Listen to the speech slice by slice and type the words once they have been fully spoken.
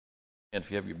And if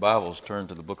you have your Bibles, turn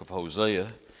to the book of Hosea,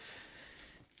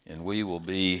 and we will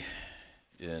be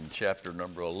in chapter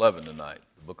number 11 tonight.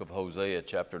 The book of Hosea,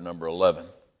 chapter number 11.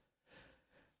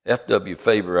 F.W.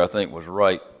 Faber, I think, was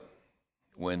right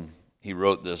when he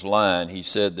wrote this line. He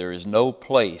said, "There is no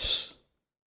place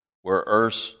where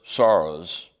earth's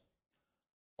sorrows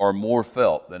are more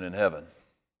felt than in heaven."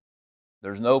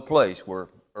 There's no place where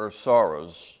earth's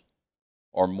sorrows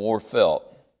are more felt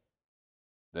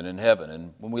than in heaven.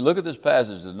 And when we look at this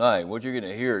passage tonight, what you're going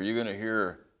to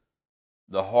hear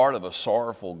the heart of a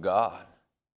sorrowful God,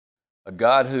 a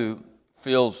God who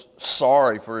feels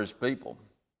sorry for his people,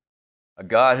 a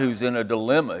God who's in a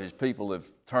dilemma. His people have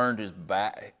turned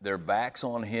their backs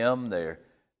on him.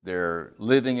 They're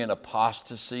living in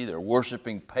apostasy. They're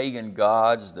worshiping pagan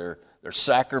gods. They're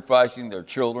sacrificing their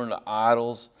children to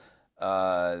idols.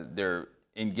 They're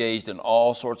engaged in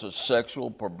all sorts of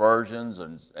sexual perversions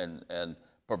and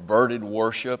perverted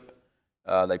worship.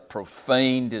 They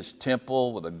profaned his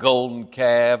temple with a golden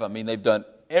calf. I mean, they've done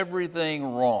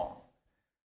everything wrong.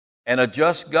 And a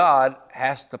just God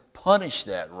has to punish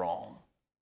that wrong.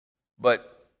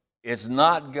 But it's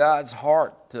not God's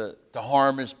heart to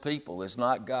harm his people. It's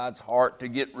not God's heart to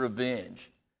get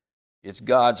revenge. It's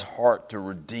God's heart to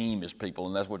redeem his people.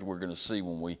 And that's what we're going to see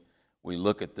when we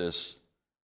look at this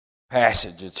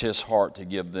passage. It's his heart to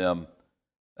give them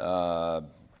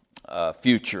a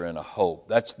future and a hope.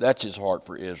 That's his heart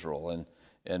for Israel.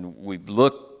 And we've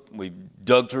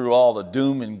dug through all the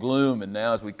doom and gloom, and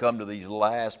now as we come to these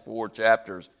last 4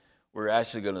 chapters, we're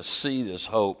actually going to see this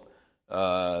hope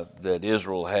that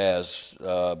Israel has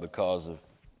because of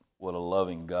what a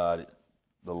loving God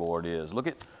the Lord is. Look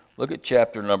at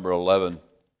chapter number 11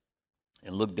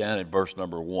 and look down at verse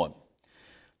number 1. It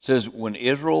says, "When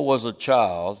Israel was a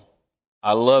child,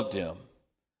 I loved him,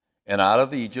 and out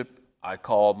of Egypt I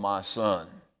called my son."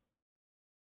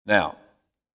 Now,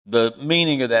 the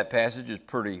meaning of that passage is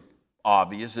pretty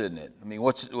obvious, isn't it? I mean,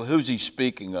 who's he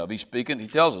speaking of? He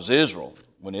tells us Israel.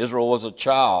 When Israel was a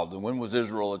child, and when was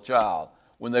Israel a child?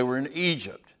 When they were in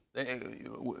Egypt.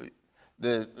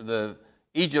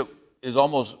 Egypt was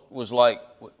almost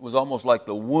like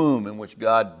the womb in which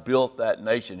God built that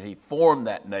nation. He formed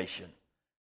that nation.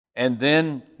 And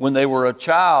then when they were a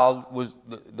child,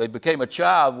 they became a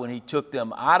child when he took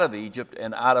them out of Egypt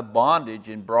and out of bondage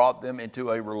and brought them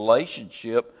into a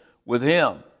relationship with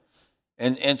him.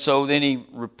 And so then he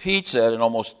repeats that in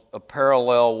almost a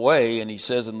parallel way, and he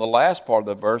says in the last part of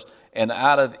the verse, "And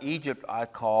out of Egypt I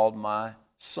called my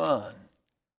son."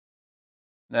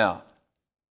 Now,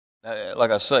 like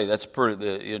I say,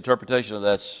 the interpretation of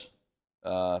that's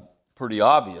pretty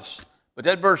obvious. But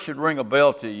that verse should ring a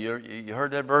bell to you. You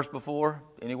heard that verse before?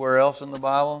 Anywhere else in the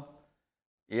Bible?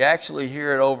 You actually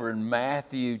hear it over in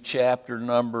Matthew chapter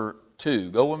number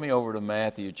 2. Go with me over to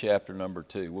Matthew chapter number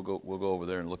 2. We'll go over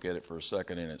there and look at it for a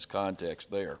second in its context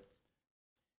there.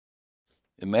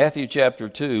 In Matthew chapter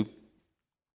 2,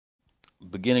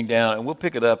 beginning down, and we'll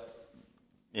pick it up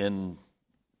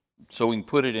so we can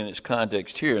put it in its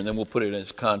context here, and then we'll put it in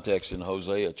its context in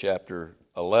Hosea chapter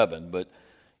 11. But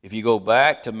if you go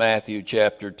back to Matthew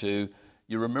chapter 2,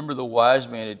 you remember the wise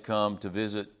man had come to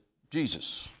visit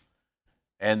Jesus.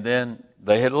 And then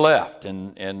they had left.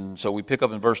 And so we pick up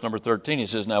in verse number 13. It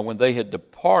says, "Now when they had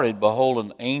departed, behold,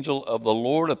 an angel of the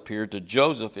Lord appeared to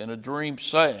Joseph in a dream,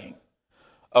 saying,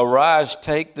 'Arise,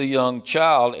 take the young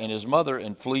child and his mother,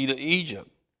 and flee to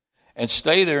Egypt, and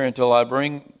stay there until I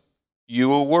bring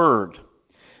you a word.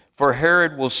 For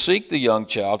Herod will seek the young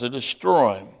child to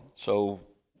destroy him.' So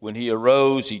when he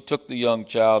arose, he took the young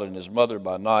child and his mother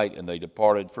by night, and they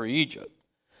departed for Egypt,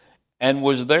 and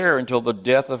was there until the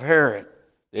death of Herod,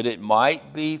 that it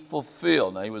might be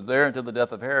fulfilled." Now he was there until the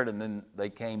death of Herod, and then they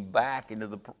came back into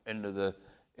the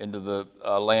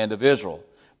land of Israel,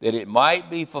 "that it might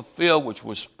be fulfilled which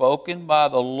was spoken by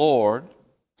the Lord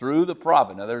through the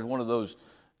prophet." Now there's one of those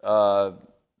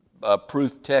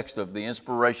proof texts of the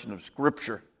inspiration of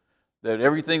Scripture, that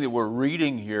everything that we're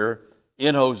reading here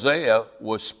in Hosea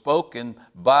was spoken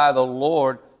by the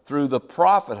Lord through the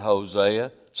prophet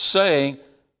Hosea, saying,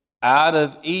 "Out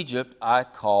of Egypt I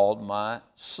called my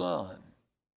son."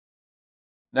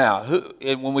 Now,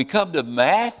 when we come to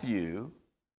Matthew,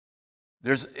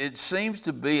 it seems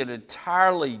to be an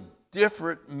entirely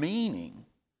different meaning,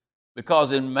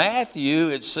 because in Matthew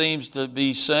it seems to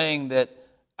be saying that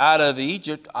out of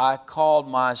Egypt I called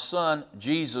my son,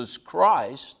 Jesus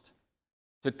Christ,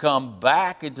 to come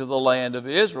back into the land of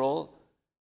Israel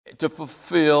to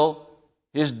fulfill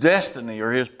his destiny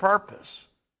or his purpose.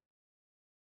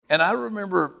 And I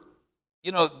remember,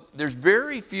 there's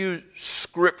very few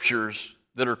scriptures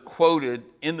that are quoted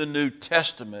in the New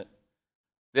Testament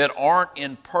that aren't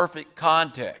in perfect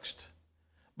context.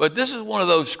 But this is one of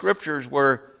those scriptures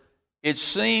where it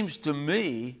seems to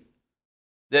me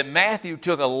that Matthew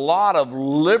took a lot of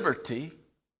liberty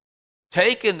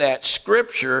taking that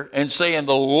scripture and saying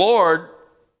the Lord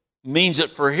means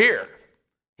it for here.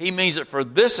 He means it for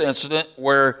this incident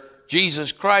where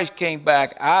Jesus Christ came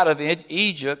back out of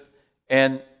Egypt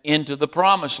and into the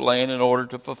promised land in order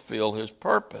to fulfill his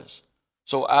purpose.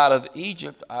 So out of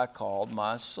Egypt I called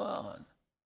my son.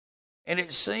 And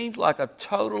it seems like a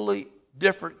totally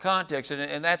different context.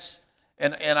 And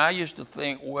I used to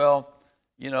think, well,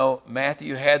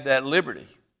 Matthew had that liberty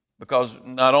because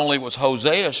not only was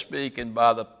Hosea speaking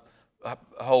by the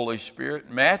Holy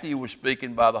Spirit, Matthew was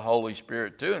speaking by the Holy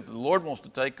Spirit too. And if the Lord wants to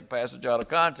take a passage out of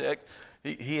context,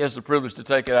 he has the privilege to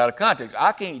take it out of context.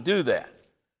 I can't do that.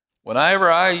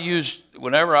 Whenever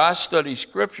I study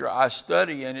Scripture, I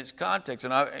study in its context,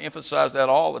 and I emphasize that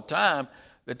all the time,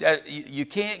 that you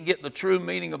can't get the true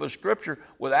meaning of a Scripture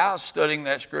without studying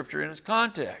that Scripture in its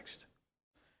context.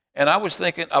 And I was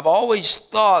thinking, I've always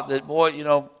thought that,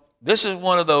 this is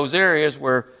one of those areas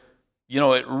where,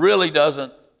 it really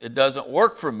doesn't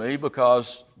work for me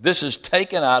because this is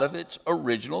taken out of its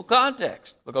original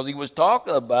context. Because he was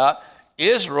talking about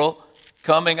Israel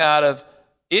coming out of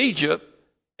Egypt,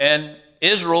 and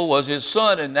Israel was his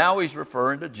son, and now he's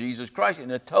referring to Jesus Christ in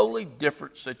a totally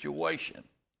different situation.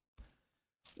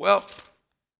 Well,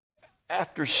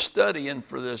 after studying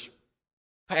for this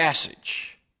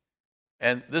passage,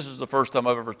 and this is the first time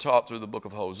I've ever taught through the book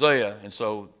of Hosea, and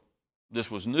so this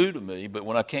was new to me, but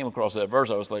when I came across that verse,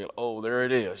 I was thinking, oh, there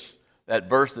it is, that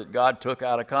verse that God took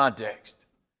out of context.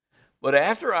 But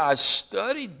after I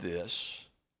studied this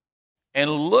and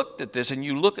looked at this, and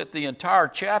you look at the entire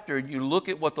chapter, and you look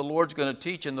at what the Lord's going to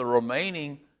teach in the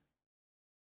remaining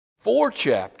 4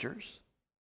 chapters,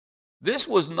 this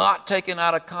was not taken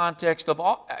out of context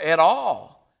at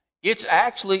all. It's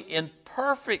actually in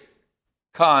perfect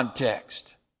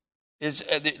context.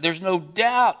 There's no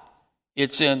doubt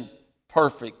it's in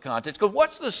perfect context. Because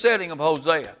what's the setting of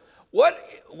Hosea?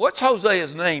 What's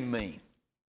Hosea's name mean?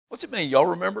 What's it mean? Y'all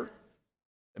remember?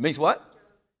 It means what?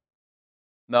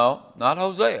 No, not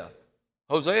Hosea.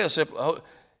 Hosea simply,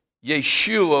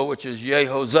 Yeshua, which is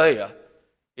Yehosea,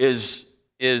 is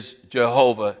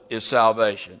Jehovah, is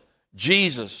salvation.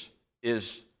 Jesus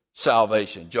is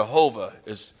salvation. Jehovah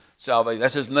is salvation.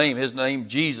 That's his name. His name,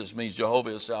 Jesus, means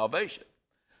Jehovah is salvation.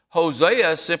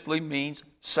 Hosea simply means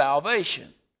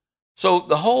salvation. So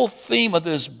the whole theme of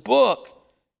this book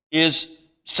is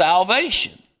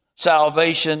salvation.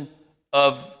 Salvation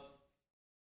of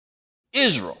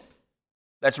Israel.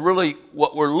 That's really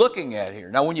what we're looking at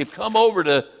here. Now, when you come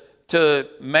over to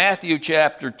Matthew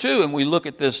chapter 2 and we look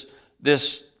at this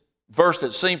verse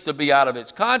that seems to be out of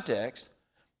its context,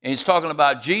 and he's talking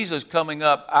about Jesus coming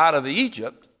up out of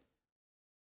Egypt,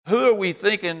 who are we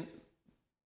thinking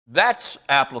that's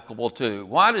applicable to?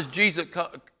 Why does Jesus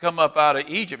come up out of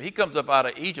Egypt? He comes up out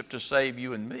of Egypt to save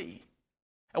you and me.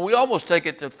 And we almost take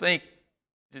it to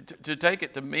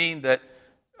mean that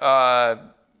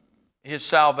his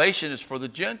salvation is for the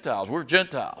Gentiles. We're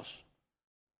Gentiles.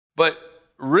 But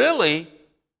really,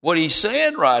 what he's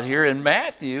saying right here in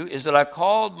Matthew is that I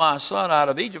called my son out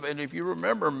of Egypt. And if you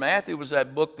remember, Matthew was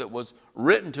that book that was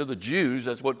written to the Jews.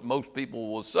 That's what most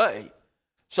people will say.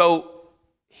 So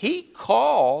he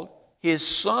called his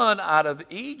son out of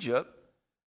Egypt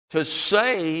to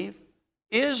save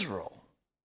Israel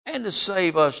and to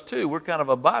save us too. We're kind of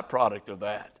a byproduct of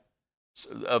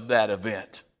that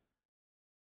event.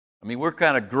 I mean, we're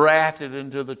kind of grafted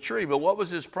into the tree. But what was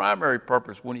his primary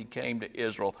purpose when he came to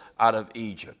Israel out of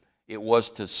Egypt? It was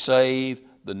to save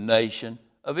the nation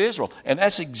of Israel. And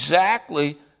that's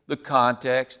exactly the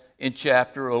context in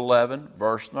chapter 11,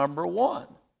 verse number 1.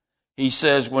 He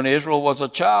says, when Israel was a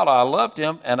child, I loved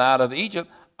him, and out of Egypt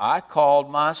I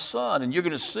called my son. And you're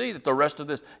going to see that the rest of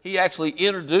this, he actually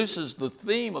introduces the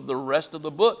theme of the rest of the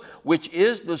book, which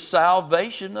is the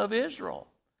salvation of Israel.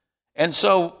 And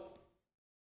so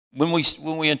when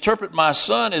we interpret my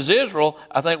son as Israel,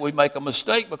 I think we make a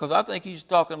mistake, because I think he's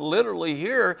talking literally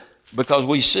here, because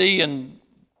we see in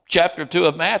chapter 2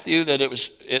 of Matthew that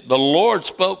the Lord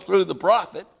spoke through the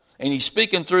prophet, and he's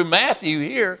speaking through Matthew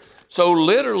here. So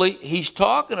literally, he's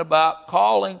talking about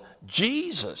calling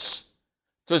Jesus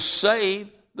to save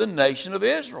the nation of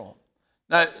Israel.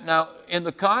 Now, in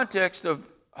the context of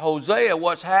Hosea,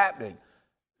 what's happening?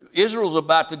 Israel's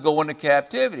about to go into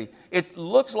captivity. It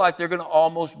looks like they're going to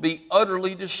almost be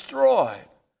utterly destroyed.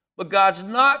 But God's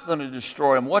not going to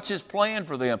destroy them. What's his plan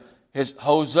for them? His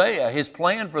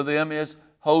plan for them is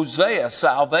Hosea,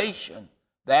 salvation.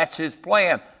 That's his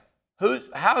plan.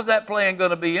 How's that plan going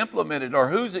to be implemented, or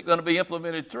who's it going to be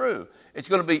implemented through? It's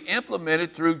going to be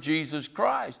implemented through Jesus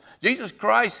Christ. Jesus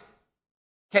Christ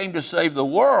came to save the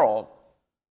world,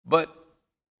 but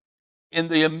in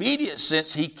the immediate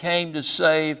sense, he came to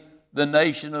save the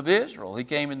nation of Israel. He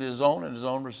came into his own, and his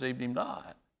own received him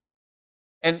not.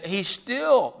 And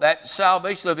that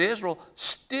salvation of Israel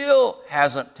still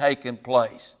hasn't taken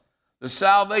place. The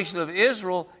salvation of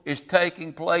Israel is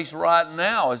taking place right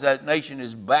now as that nation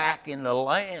is back in the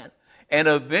land. And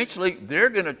eventually they're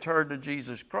going to turn to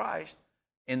Jesus Christ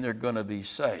and they're going to be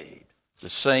saved. The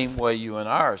same way you and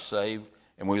I are saved.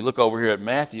 And we look over here at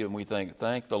Matthew and we think,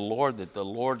 thank the Lord that the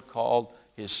Lord called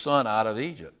his son out of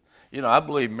Egypt. You know, I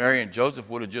believe Mary and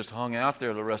Joseph would have just hung out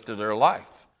there the rest of their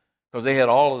life because they had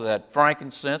all of that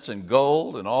frankincense and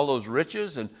gold and all those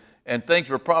riches, and things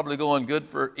were probably going good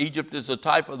for Egypt as a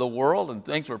type of the world, and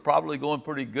things were probably going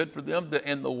pretty good for them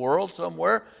in the world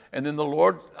somewhere. And then the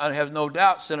Lord, I have no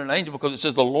doubt, sent an angel, because it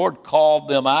says the Lord called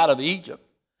them out of Egypt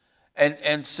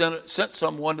and sent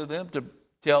someone to them to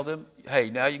tell them, hey,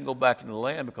 now you can go back into the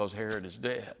land because Herod is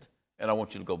dead, and I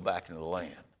want you to go back into the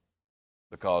land.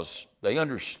 Because they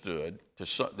understood,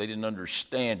 they didn't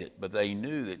understand it, but they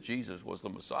knew that Jesus was the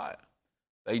Messiah.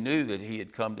 They knew that he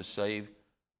had come to save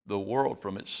the world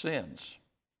from its sins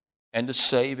and to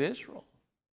save Israel.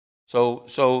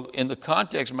 So in the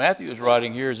context Matthew is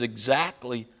writing here is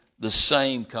exactly the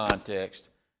same context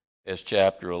as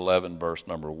chapter 11, verse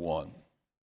number 1.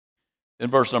 In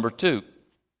verse number 2,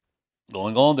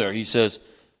 going on there, he says,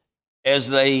 as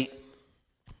they,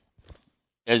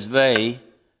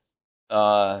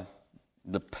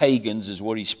 the pagans is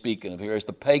what he's speaking of here. As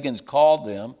the pagans called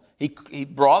them, he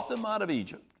brought them out of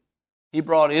Egypt. He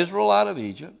brought Israel out of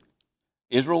Egypt.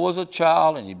 Israel was a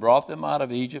child, and he brought them out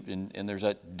of Egypt, and there's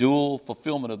that dual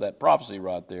fulfillment of that prophecy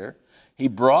right there. He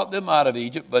brought them out of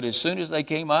Egypt, but as soon as they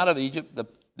came out of Egypt,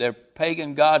 their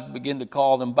pagan gods began to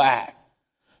call them back.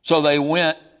 So they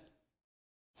went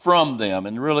from them,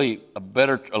 and really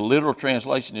a literal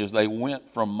translation is they went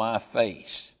from my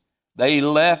face. They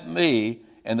left me,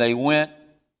 and they went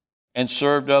and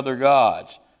served other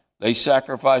gods. They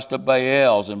sacrificed to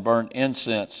Baals and burned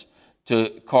incense to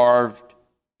carved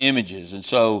images. And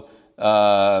so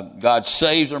God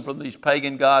saves them from these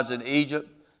pagan gods in Egypt.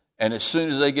 And as soon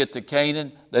as they get to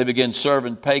Canaan, they begin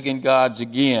serving pagan gods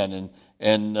again.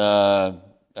 And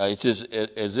it's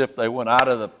as if they went out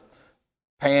of the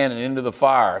pan and into the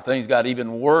fire. Things got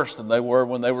even worse than they were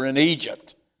when they were in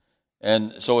Egypt.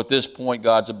 And so at this point,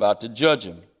 God's about to judge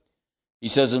them. He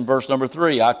says in verse number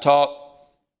 3, I taught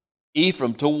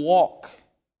Ephraim to walk,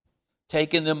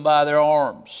 taking them by their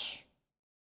arms.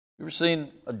 You ever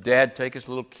seen a dad take his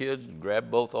little kids and grab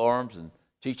both arms and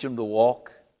teach them to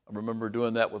walk? I remember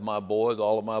doing that with my boys,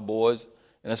 all of my boys.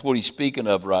 And that's what he's speaking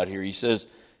of right here. He says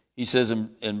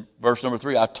in verse number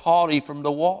 3, I taught Ephraim to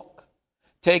walk,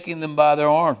 taking them by their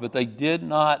arms, but they did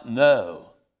not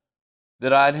know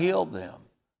that I'd healed them.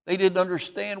 They didn't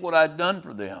understand what I'd done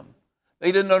for them.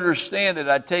 They didn't understand that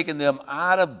I'd taken them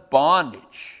out of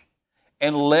bondage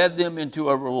and led them into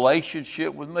a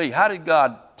relationship with me. How did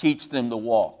God teach them to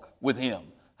walk with him?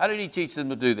 How did he teach them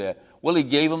to do that? Well, he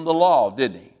gave them the law,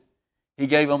 didn't he? He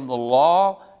gave them the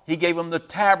law. He gave them the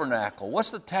tabernacle.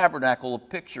 What's the tabernacle a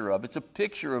picture of? It's a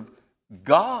picture of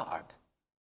God.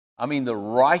 I mean, the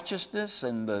righteousness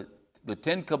and the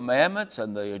Ten Commandments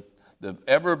and the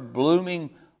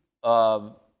ever-blooming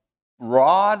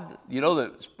rod,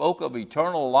 that spoke of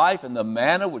eternal life, and the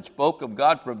manna which spoke of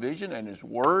God's provision and his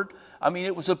word. I mean,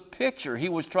 it was a picture. He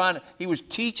was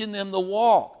teaching them to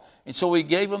walk. And so he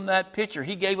gave them that picture.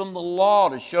 He gave them the law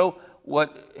to show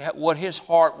what his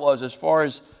heart was as far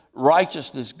as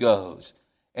righteousness goes.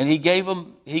 And he gave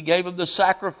them the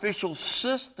sacrificial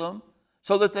system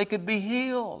so that they could be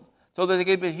healed, so that they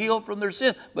could be healed from their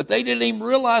sin. But they didn't even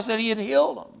realize that he had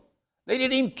healed them. They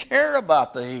didn't even care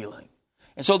about the healing.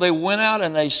 And so they went out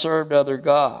and they served other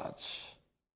gods.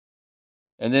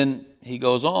 And then he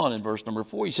goes on in verse number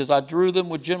 4. He says, I drew them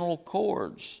with gentle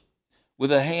cords, with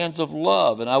the hands of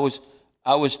love. And I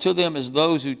was to them as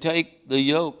those who take the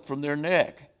yoke from their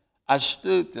neck. I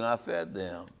stooped and I fed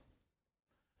them.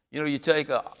 In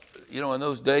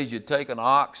those days you'd take an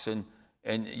ox and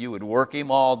you would work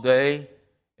him all day.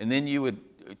 And then you would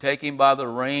take him by the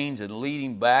reins and lead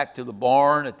him back to the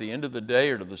barn at the end of the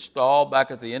day, or to the stall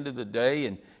back at the end of the day,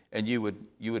 and you would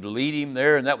lead him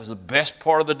there, and that was the best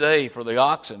part of the day for the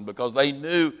oxen, because they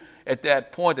knew at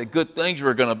that point that good things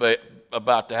were going to be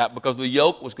about to happen, because the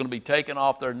yoke was going to be taken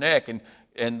off their neck,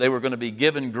 and they were going to be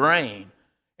given grain.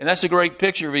 And that's a great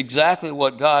picture of exactly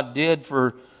what God did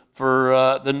for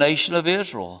the nation of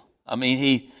Israel. I mean,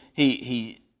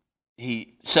 he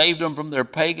he saved them from their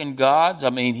pagan gods. I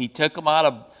mean, he took them out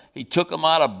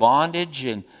of bondage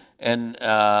and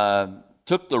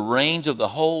took the reins of the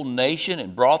whole nation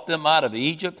and brought them out of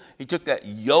Egypt. He took that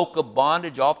yoke of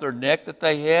bondage off their neck that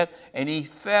they had, and he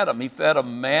fed them. He fed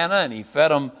them manna, and he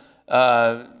fed them.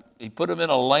 He put them in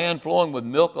a land flowing with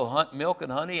milk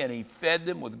and honey, and he fed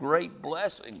them with great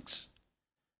blessings.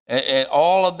 And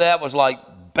all of that was like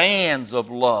bands of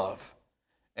love,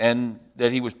 and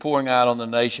that he was pouring out on the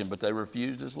nation, but they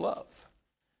refused his love.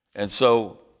 And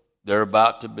so they were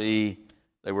about to be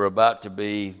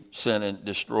sent and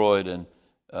destroyed, and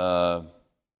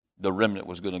the remnant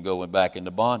was going to go back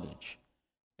into bondage.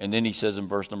 And then he says in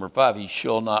verse number 5, he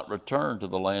shall not return to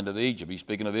the land of Egypt. He's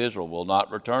speaking of Israel, will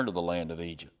not return to the land of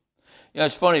Egypt. You know,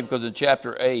 it's funny because in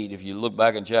chapter 8, if you look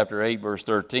back in chapter 8, verse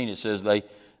 13, it says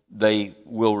they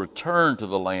will return to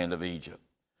the land of Egypt.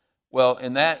 Well,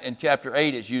 in chapter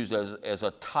 8, it's used as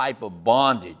a type of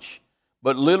bondage.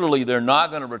 But literally, they're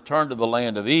not going to return to the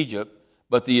land of Egypt,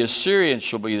 but the Assyrians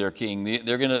shall be their king.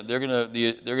 They're going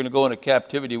to go into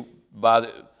captivity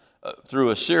through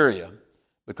Assyria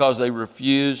because they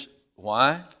refuse.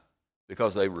 Why?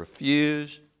 Because they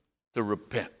refuse to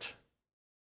repent.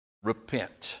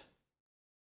 Repent.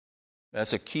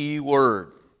 That's a key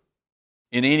word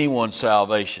in anyone's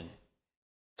salvation.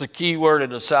 It's a key word in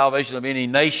the salvation of any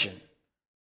nation.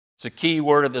 It's a key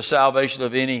word in the salvation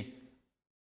of any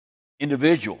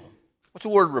individual. What's the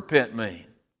word repent mean?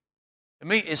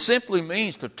 It simply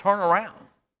means to turn around.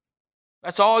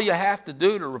 That's all you have to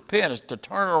do to repent, is to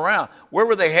turn around. Where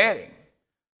were they heading?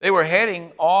 They were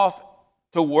heading off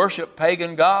to worship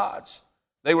pagan gods.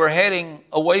 They were heading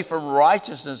away from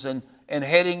righteousness and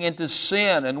heading into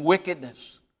sin and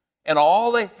wickedness. And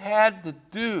all they had to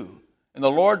do, and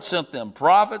the Lord sent them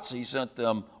prophets, he sent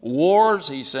them wars,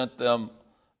 he sent them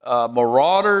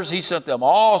marauders, he sent them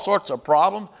all sorts of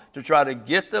problems to try to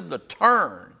get them to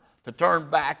turn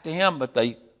back to him, but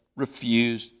they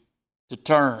refused to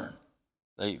turn.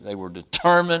 They were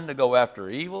determined to go after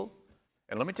evil.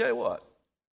 And let me tell you what,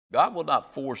 God will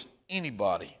not force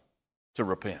anybody to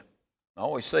repent. I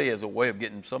always say, as a way of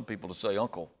getting some people to say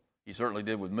uncle, he certainly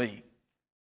did with me.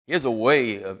 He has a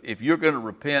way of, if you're going to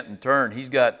repent and turn, he's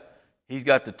got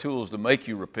the tools to make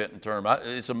you repent and turn.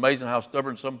 It's amazing how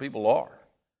stubborn some people are.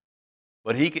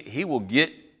 But he will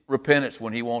get repentance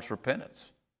when he wants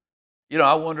repentance. You know,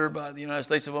 I wonder about the United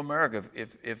States of America,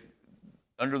 if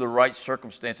under the right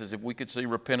circumstances, if we could see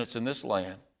repentance in this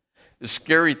land. The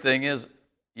scary thing is,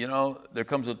 you know, there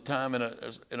comes a time in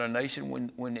a nation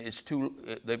when it's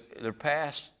they're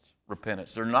past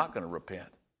repentance. They're not going to repent.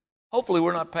 Hopefully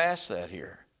we're not past that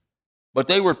here. But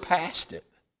they were past it.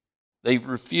 They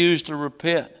refused to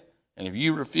repent. And if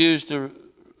you refuse to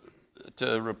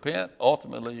repent,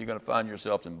 ultimately you're going to find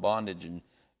yourself in bondage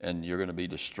and you're going to be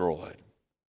destroyed.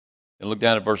 And look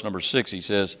down at verse number 6. He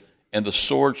says, and the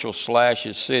sword shall slash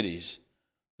his cities,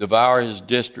 devour his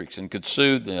districts, and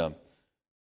consume them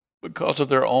because of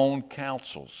their own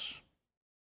counsels.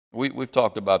 We've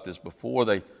talked about this before.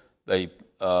 They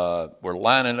were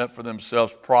lining up for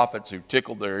themselves prophets who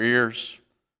tickled their ears,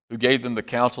 who gave them the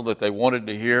counsel that they wanted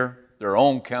to hear, their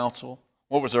own counsel.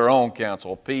 What was their own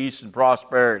counsel? Peace and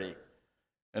prosperity.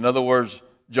 In other words,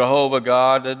 Jehovah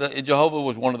God, and Jehovah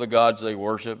was one of the gods they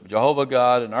worshiped. Jehovah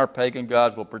God and our pagan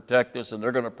gods will protect us, and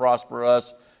they're going to prosper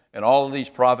us. And all of these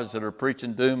prophets that are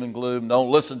preaching doom and gloom, don't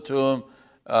listen to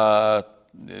them.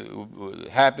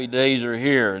 Happy days are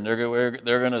here, and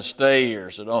they're going to stay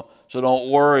here. So don't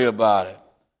worry about it.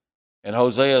 And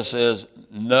Hosea says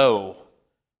no.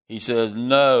 He says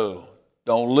no.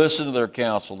 Don't listen to their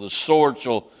counsel. The sword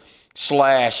shall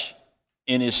slash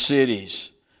in his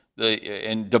cities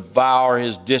and devour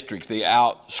his districts. The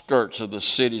outskirts of the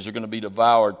cities are going to be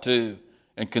devoured too,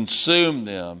 and consume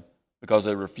them because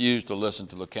they refuse to listen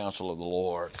to the counsel of the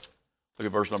Lord. Look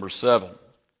at verse number 7.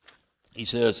 He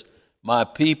says, my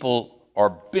people are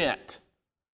bent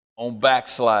on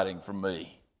backsliding from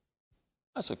me.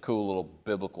 That's a cool little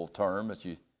biblical term that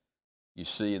you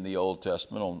see in the Old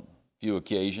Testament on a few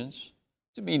occasions.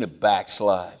 What does it mean to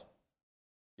backslide?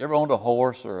 You ever owned a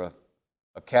horse or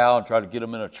a cow and try to get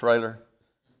them in a trailer?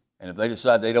 And if they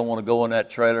decide they don't want to go in that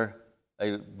trailer,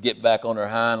 they get back on their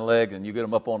hind legs and you get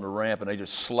them up on the ramp and they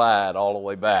just slide all the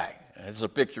way back. And it's a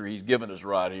picture he's given us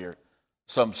right here.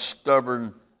 Some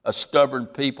stubborn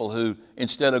people who,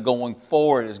 instead of going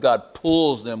forward, as God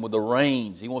pulls them with the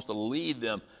reins, he wants to lead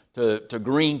them to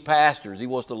green pastures. He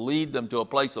wants to lead them to a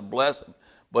place of blessing.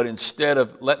 But instead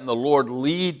of letting the Lord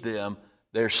lead them,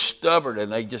 they're stubborn and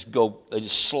they just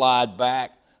slide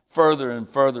back further and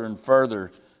further and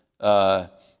further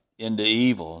into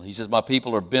evil. He says, my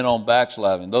people are bent on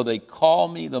backsliding. Though they call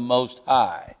me the Most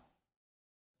High,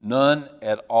 none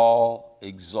at all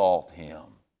exalt him.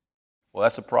 Well,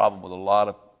 that's a problem with a lot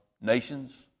of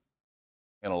nations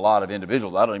and a lot of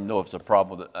individuals. I don't even know if it's a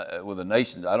problem with a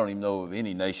nation. I don't even know of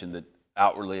any nation that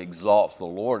outwardly exalts the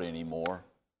Lord anymore.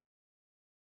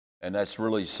 And that's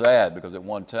really sad, because at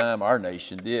one time our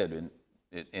nation did. And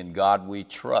in God we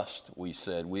trust, we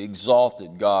said. We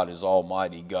exalted God as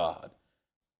Almighty God.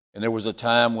 And there was a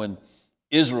time when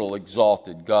Israel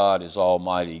exalted God as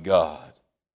Almighty God.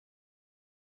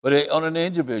 But on an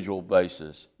individual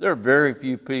basis, there are very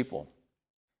few people.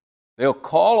 They'll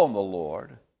call on the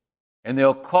Lord, and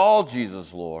they'll call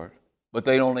Jesus Lord, but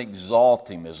they don't exalt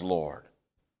him as Lord.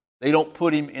 They don't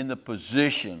put him in the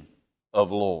position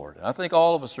of Lord. I think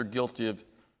all of us are guilty of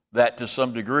that to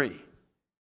some degree.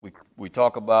 We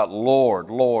talk about Lord,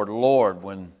 Lord, Lord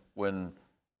when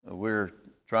we're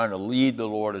trying to lead the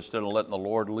Lord instead of letting the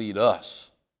Lord lead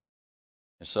us.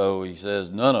 And so he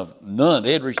says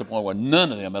they had reached a point where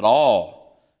none of them at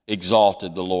all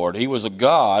exalted the Lord. He was a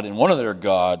God and one of their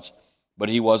gods, but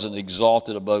he wasn't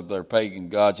exalted above their pagan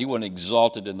gods. He wasn't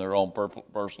exalted in their own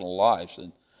personal lives.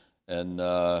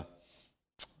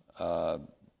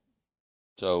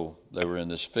 So they were in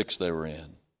this fix they were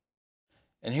in.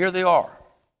 And here they are.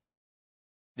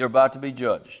 They're about to be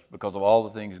judged because of all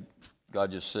the things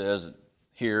God just says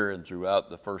here and throughout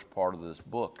the first part of this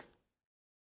book.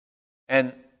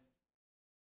 And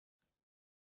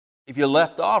if you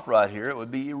left off right here, it would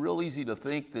be real easy to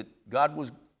think that God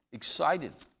was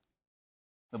excited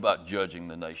about judging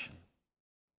the nation.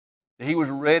 That he was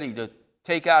ready to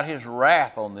take out his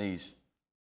wrath on these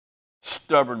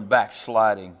stubborn,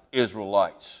 backsliding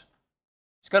Israelites.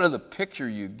 It's kind of the picture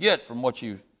you get from what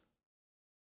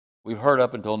we've heard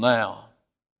up until now.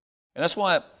 And that's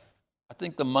why I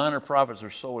think the minor prophets are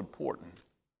so important,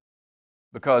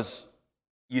 because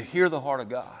you hear the heart of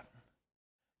God.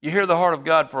 You hear the heart of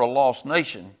God for a lost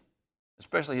nation,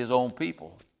 especially his own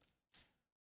people.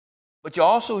 But you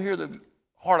also hear the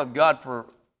heart of God for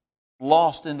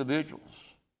lost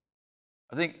individuals.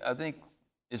 I think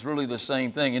it's really the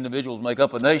same thing. Individuals make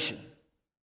up a nation.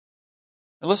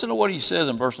 And listen to what he says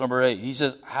in verse number 8. He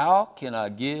says, how can I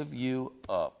give you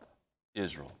up,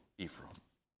 Israel, Ephraim?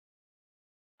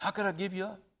 How can I give you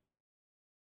up?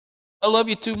 I love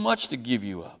you too much to give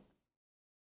you up.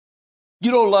 You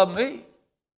don't love me.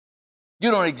 You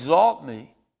don't exalt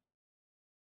me.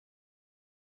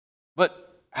 But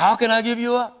how can I give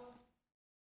you up?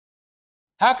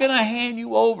 How can I hand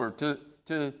you over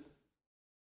to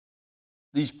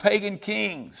these pagan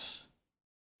kings,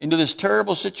 into this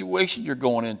terrible situation you're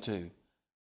going into?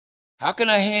 How can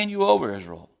I hand you over,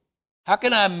 Israel? How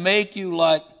can I make you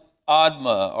like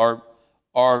Admah,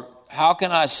 or how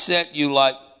can I set you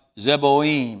like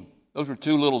Zeboim? Those were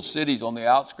two little cities on the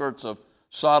outskirts of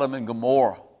Sodom and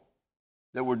Gomorrah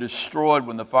that were destroyed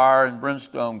when the fire and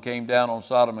brimstone came down on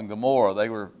Sodom and Gomorrah. They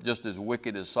were just as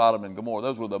wicked as Sodom and Gomorrah.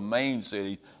 Those were the main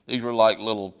cities. These were like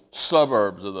little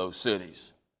suburbs of those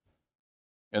cities.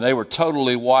 And they were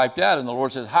totally wiped out. And the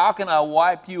Lord says, how can I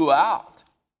wipe you out?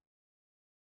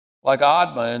 Like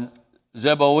Admah and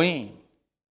Zeboim.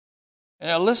 And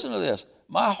now listen to this.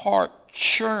 My heart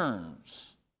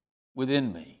churns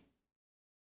within me.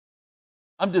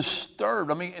 I'm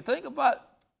disturbed. I mean, think about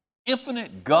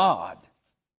infinite God,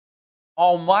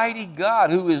 Almighty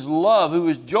God, who is love, who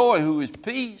is joy, who is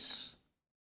peace.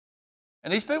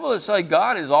 And these people that say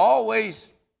God is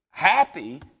always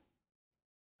happy,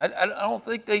 I don't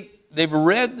think they've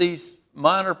read these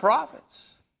minor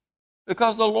prophets,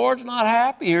 because the Lord's not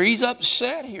happy here. He's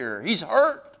upset here. He's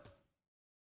hurt.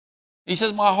 He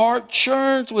says, my heart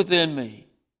churns within me.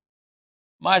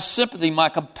 My sympathy, my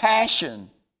compassion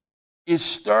is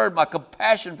stirred. My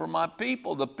compassion for my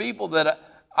people, the people that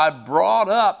I brought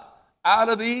up out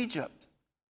of Egypt,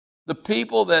 the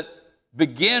people that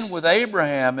begin with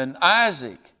Abraham and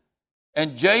Isaac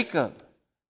and Jacob,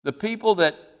 the people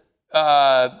that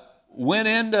went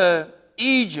into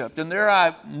Egypt, and there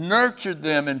I nurtured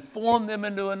them and formed them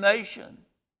into a nation.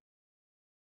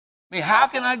 I mean, how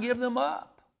can I give them up?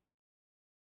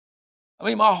 I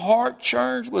mean, my heart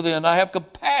churns within. I have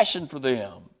compassion for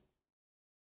them.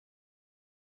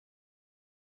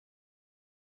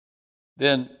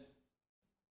 Then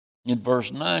in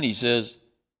verse 9 he says,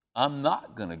 I'm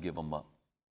not going to give them up.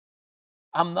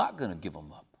 I'm not going to give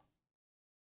them up.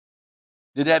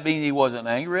 Did that mean he wasn't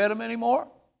angry at them anymore?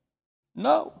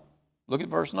 No. Look at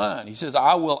verse 9. He says,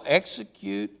 I will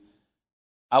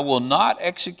not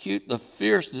execute the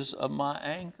fierceness of my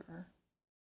anger.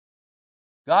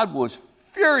 God was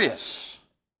furious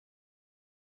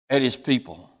at his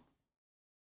people.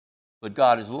 but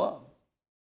God is love.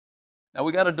 Now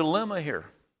we got a dilemma here,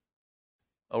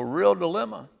 a real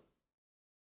dilemma.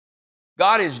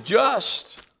 God is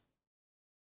just,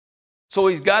 so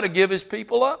he's got to give his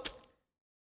people up.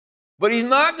 But he's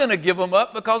not going to give them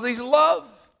up because he's love.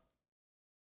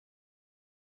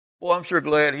 Well, I'm sure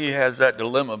glad he has that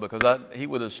dilemma, because he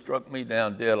would have struck me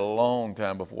down dead a long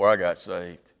time before I got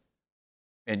saved.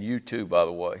 And you too, by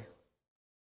the way.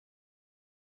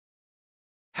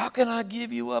 How can I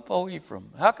give you up, O Ephraim?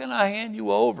 How can I hand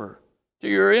you over to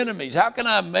your enemies? How can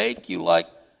I make you like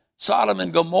Sodom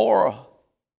and Gomorrah?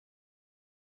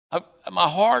 My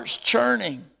heart's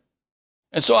churning.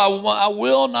 And so I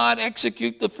will not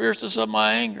execute the fierceness of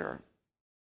my anger.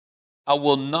 I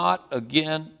will not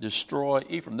again destroy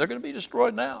Ephraim. They're going to be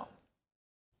destroyed now.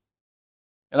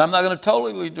 And I'm not going to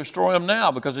totally destroy them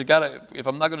now, because if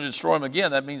I'm not going to destroy them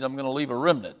again, that means I'm going to leave a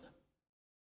remnant.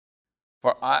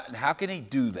 And how can he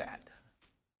do that?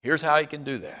 Here's how he can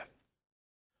do that.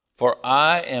 For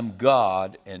I am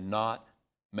God and not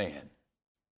man.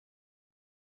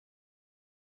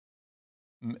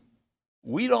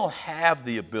 We don't have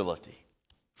the ability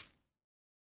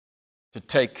to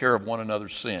take care of one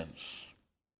another's sins.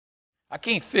 I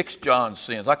can't fix John's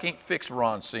sins. I can't fix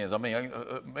Ron's sins. I mean,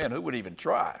 man, who would even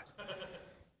try?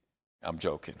 I'm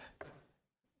joking.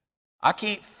 We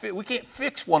can't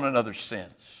fix one another's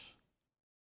sins.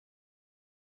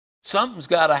 Something's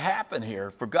got to happen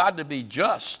here for God to be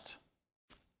just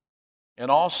and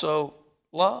also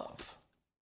love.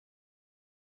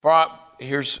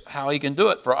 Here's how he can do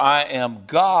it. For I am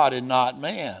God and not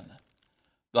man.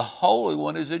 The Holy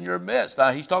One is in your midst.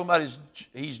 Now, he's talking about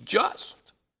he's just.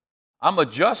 I'm a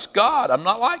just God. I'm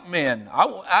not like men.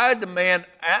 I demand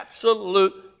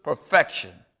absolute perfection,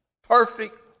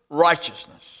 perfect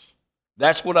righteousness.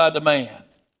 That's what I demand.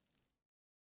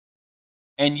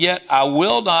 And yet I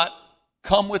will not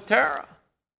come with terror.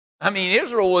 I mean,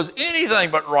 Israel was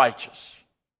anything but righteous.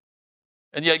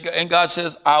 And God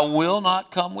says, I will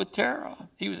not come with terror.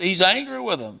 He's angry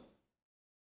with them.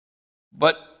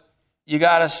 But you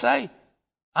got to say,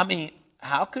 I mean,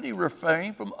 how could he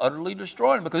refrain from utterly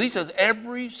destroying them? Because he says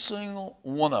every single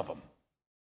one of them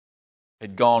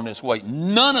had gone this way.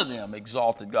 None of them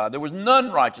exalted God. There was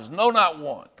none righteous, no, not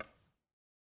one.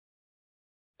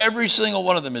 Every single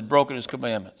one of them had broken his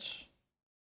commandments.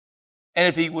 And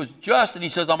if he was just, and he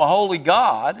says, I'm a holy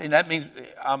God, and that means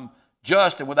I'm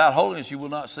just, and without holiness you will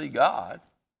not see God,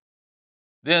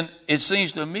 then it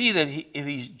seems to me that if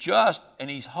he's just and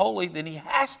he's holy, then he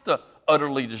has to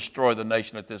utterly destroy the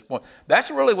nation at this point. That's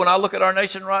really, when I look at our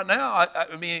nation right now,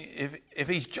 I mean, if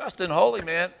he's just and holy,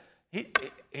 man, he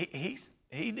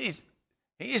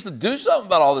needs to do something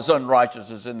about all this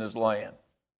unrighteousness in this land.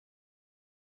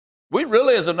 We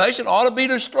really, as a nation, ought to be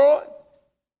destroyed.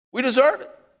 We deserve it.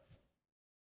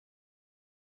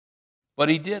 But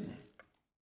he didn't.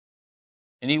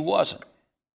 And he wasn't.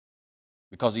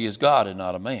 Because he is God and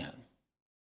not a man.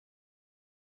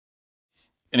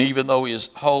 And even though he is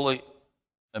holy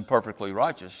and perfectly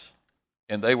righteous,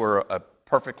 and they were a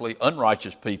perfectly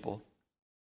unrighteous people,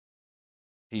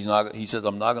 he says,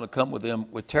 I'm not going to come with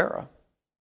them with terror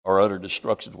or utter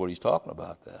destruction, is what he's talking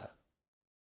about that.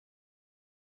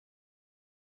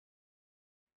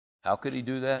 How could he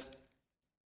do that?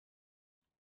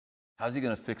 How's he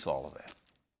going to fix all of that?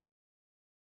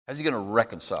 How's he going to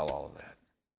reconcile all of that?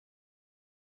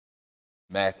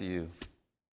 Matthew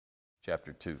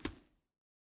chapter 2.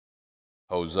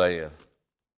 Hosea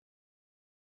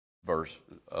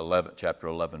chapter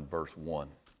 11, verse 1.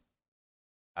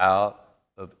 Out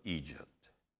of Egypt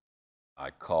I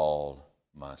called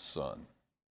my son.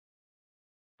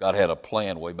 God had a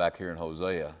plan way back here in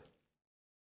Hosea.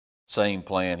 Same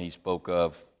plan he spoke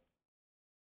of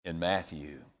in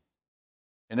Matthew.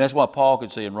 And that's why Paul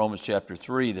could say in Romans chapter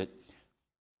 3 that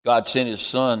God sent his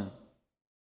son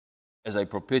as a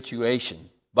propitiation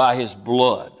by his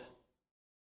blood.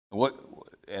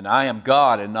 And I am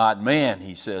God and not man,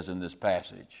 he says in this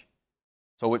passage.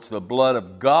 So it's the blood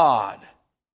of God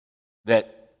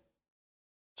that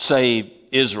saved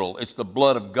Israel. It's the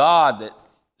blood of God that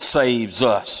saves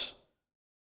us.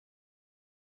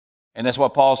 And that's why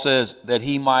Paul says that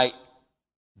he might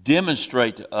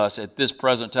demonstrate to us at this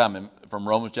present time, from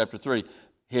Romans chapter 3,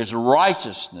 his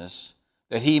righteousness,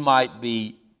 that he might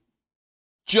be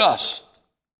just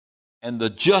and the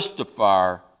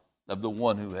justifier of the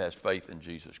one who has faith in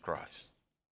Jesus Christ.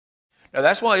 Now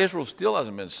that's why Israel still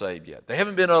hasn't been saved yet. They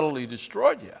haven't been utterly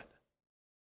destroyed yet.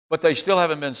 But they still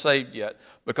haven't been saved yet,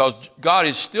 because God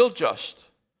is still just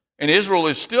and Israel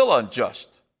is still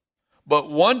unjust. But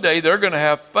one day they're going to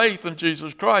have faith in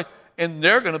Jesus Christ, and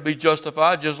they're going to be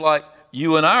justified just like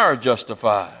you and I are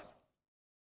justified.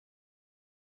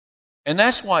 And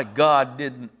that's why God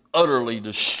didn't utterly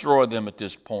destroy them at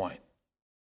this point.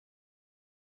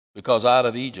 Because out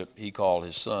of Egypt, he called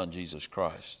his son Jesus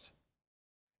Christ.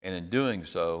 And in doing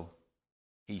so,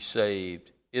 he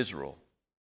saved Israel.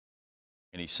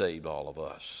 And he saved all of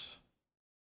us.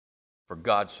 For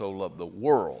God so loved the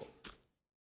world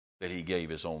that he gave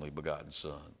his only begotten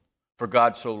son. For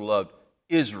God so loved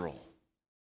Israel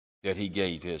that he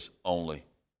gave his only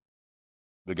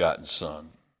begotten son.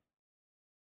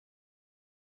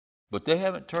 But they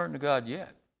haven't turned to God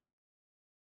yet.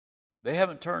 They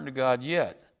haven't turned to God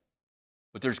yet.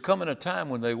 But there's coming a time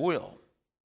when they will.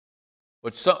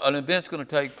 But an event's going to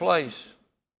take place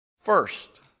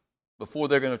first before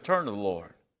they're going to turn to the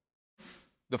Lord.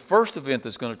 The first event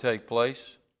that's going to take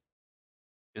place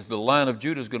is the Lion of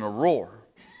Judah is going to roar.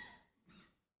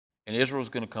 And Israel's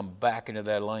going to come back into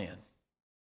that land.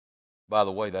 By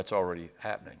the way, that's already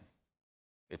happening.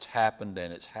 It's happened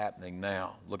and it's happening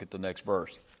now. Look at the next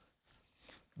verse.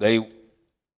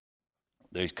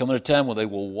 There's coming a time when they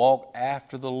will walk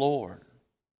after the Lord.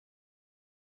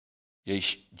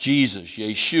 Jesus,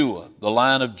 Yeshua, the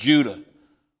Lion of Judah,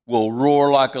 will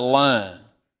roar like a lion.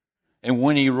 And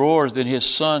when he roars, then his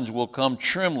sons will come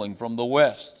trembling from the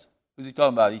west. Who's he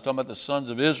talking about? He's talking about the sons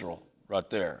of Israel right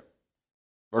there.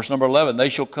 Verse number 11, they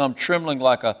shall come trembling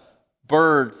like a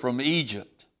bird from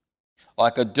Egypt,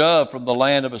 like a dove from the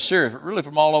land of Assyria, really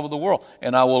from all over the world.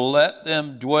 And I will let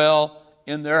them dwell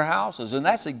in their houses. And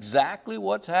that's exactly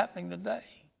what's happening today.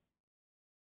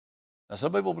 Now,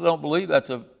 some people don't believe that's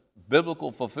a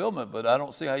biblical fulfillment, but I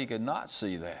don't see how you can not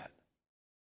see that.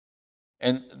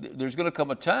 And there's going to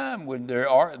come a time when they're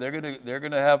going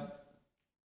to have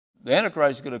the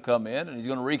Antichrist is going to come in and he's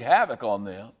going to wreak havoc on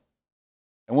them.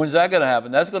 And when's that going to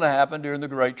happen? That's going to happen during the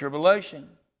Great Tribulation,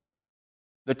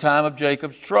 the time of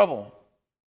Jacob's trouble,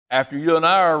 after you and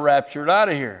I are raptured out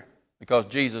of here, because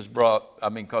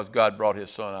God brought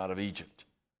his son out of Egypt.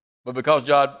 But because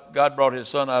God brought his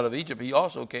son out of Egypt, he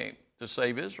also came to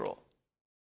save Israel.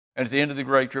 And at the end of the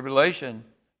Great Tribulation,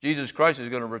 Jesus Christ is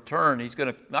going to return. He's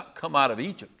going to not come out of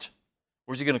Egypt.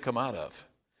 Where's he going to come out of?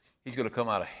 He's going to come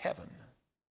out of heaven.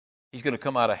 He's going to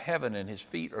come out of heaven, and his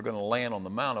feet are going to land on the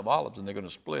Mount of Olives, and they're going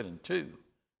to split in two.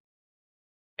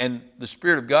 And the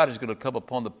Spirit of God is going to come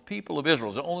upon the people of Israel.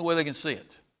 It's the only way they can see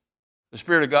it. The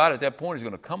Spirit of God at that point is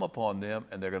going to come upon them,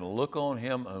 and they're going to look on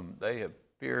him whom they have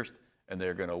pierced, and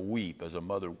they're going to weep as a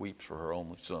mother weeps for her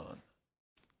only son.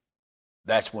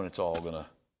 That's when it's all going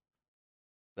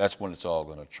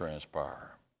to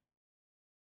transpire.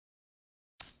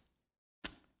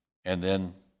 And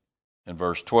then in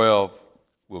verse 12,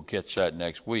 we'll catch that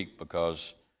next week,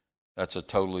 because that's a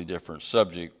totally different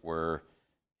subject where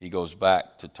he goes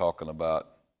back to talking about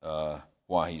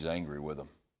why he's angry with them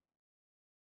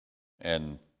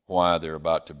and why they're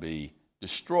about to be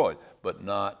destroyed, but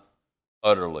not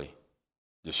utterly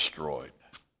destroyed.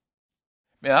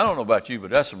 Man, I don't know about you,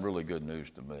 but that's some really good news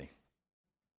to me.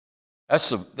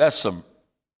 That's some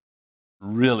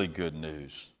really good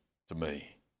news to me.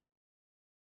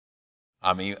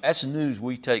 I mean, that's news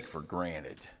we take for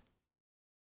granted.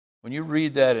 When you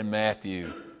read that in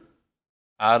Matthew,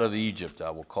 out of Egypt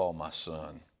I will call my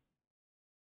son.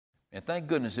 And thank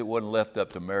goodness it wasn't left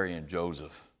up to Mary and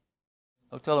Joseph.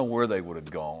 Don't tell them where they would have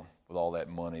gone with all that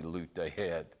money, loot they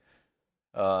had.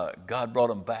 God brought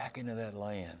them back into that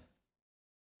land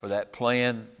for that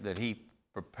plan that he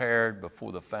prepared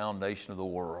before the foundation of the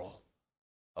world.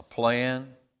 A plan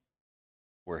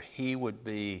where he would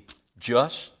be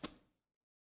just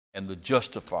and the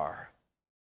justifier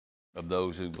of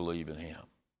those who believe in him.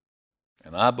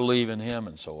 And I believe in him,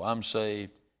 and so I'm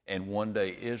saved. And one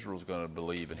day Israel's going to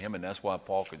believe in him. And that's why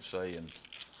Paul could say in,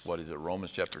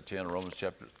 Romans chapter 10, Romans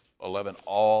chapter 11,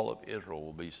 all of Israel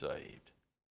will be saved.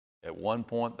 At one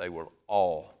point, they will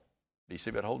all be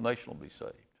saved. That whole nation will be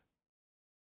saved.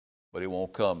 But it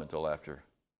won't come until after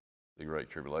the Great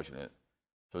Tribulation.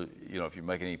 So, if you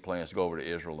make any plans to go over to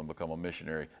Israel and become a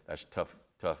missionary, that's tough.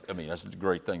 I mean, that's a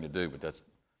great thing to do, but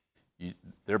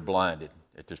they're blinded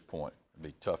at this point. It'd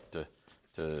be tough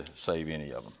to save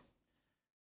any of them.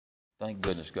 Thank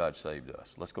goodness God saved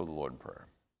us. Let's go to the Lord in prayer.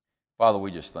 Father,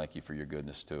 we just thank you for your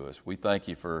goodness to us. We thank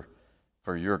you for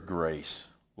your grace.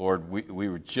 Lord, we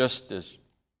were just as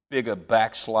big of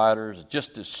backsliders,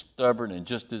 just as stubborn and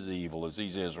just as evil as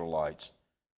these Israelites.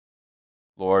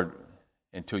 Lord,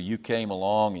 until you came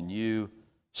along and you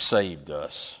saved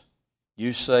us.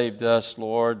 You saved us,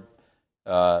 Lord,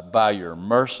 by your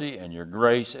mercy and your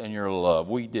grace and your love.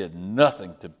 We did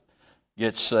nothing to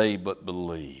get saved but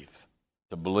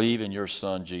to believe in your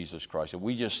Son, Jesus Christ. And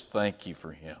we just thank you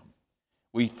for him.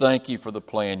 We thank you for the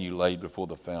plan you laid before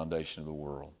the foundation of the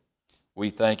world. We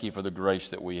thank you for the grace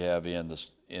that we have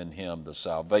in him, the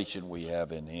salvation we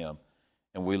have in him,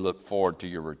 and we look forward to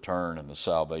your return and the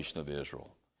salvation of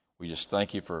Israel. We just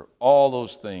thank you for all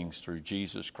those things through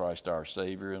Jesus Christ, our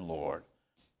Savior and Lord.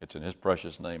 It's in his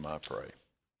precious name I pray.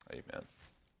 Amen.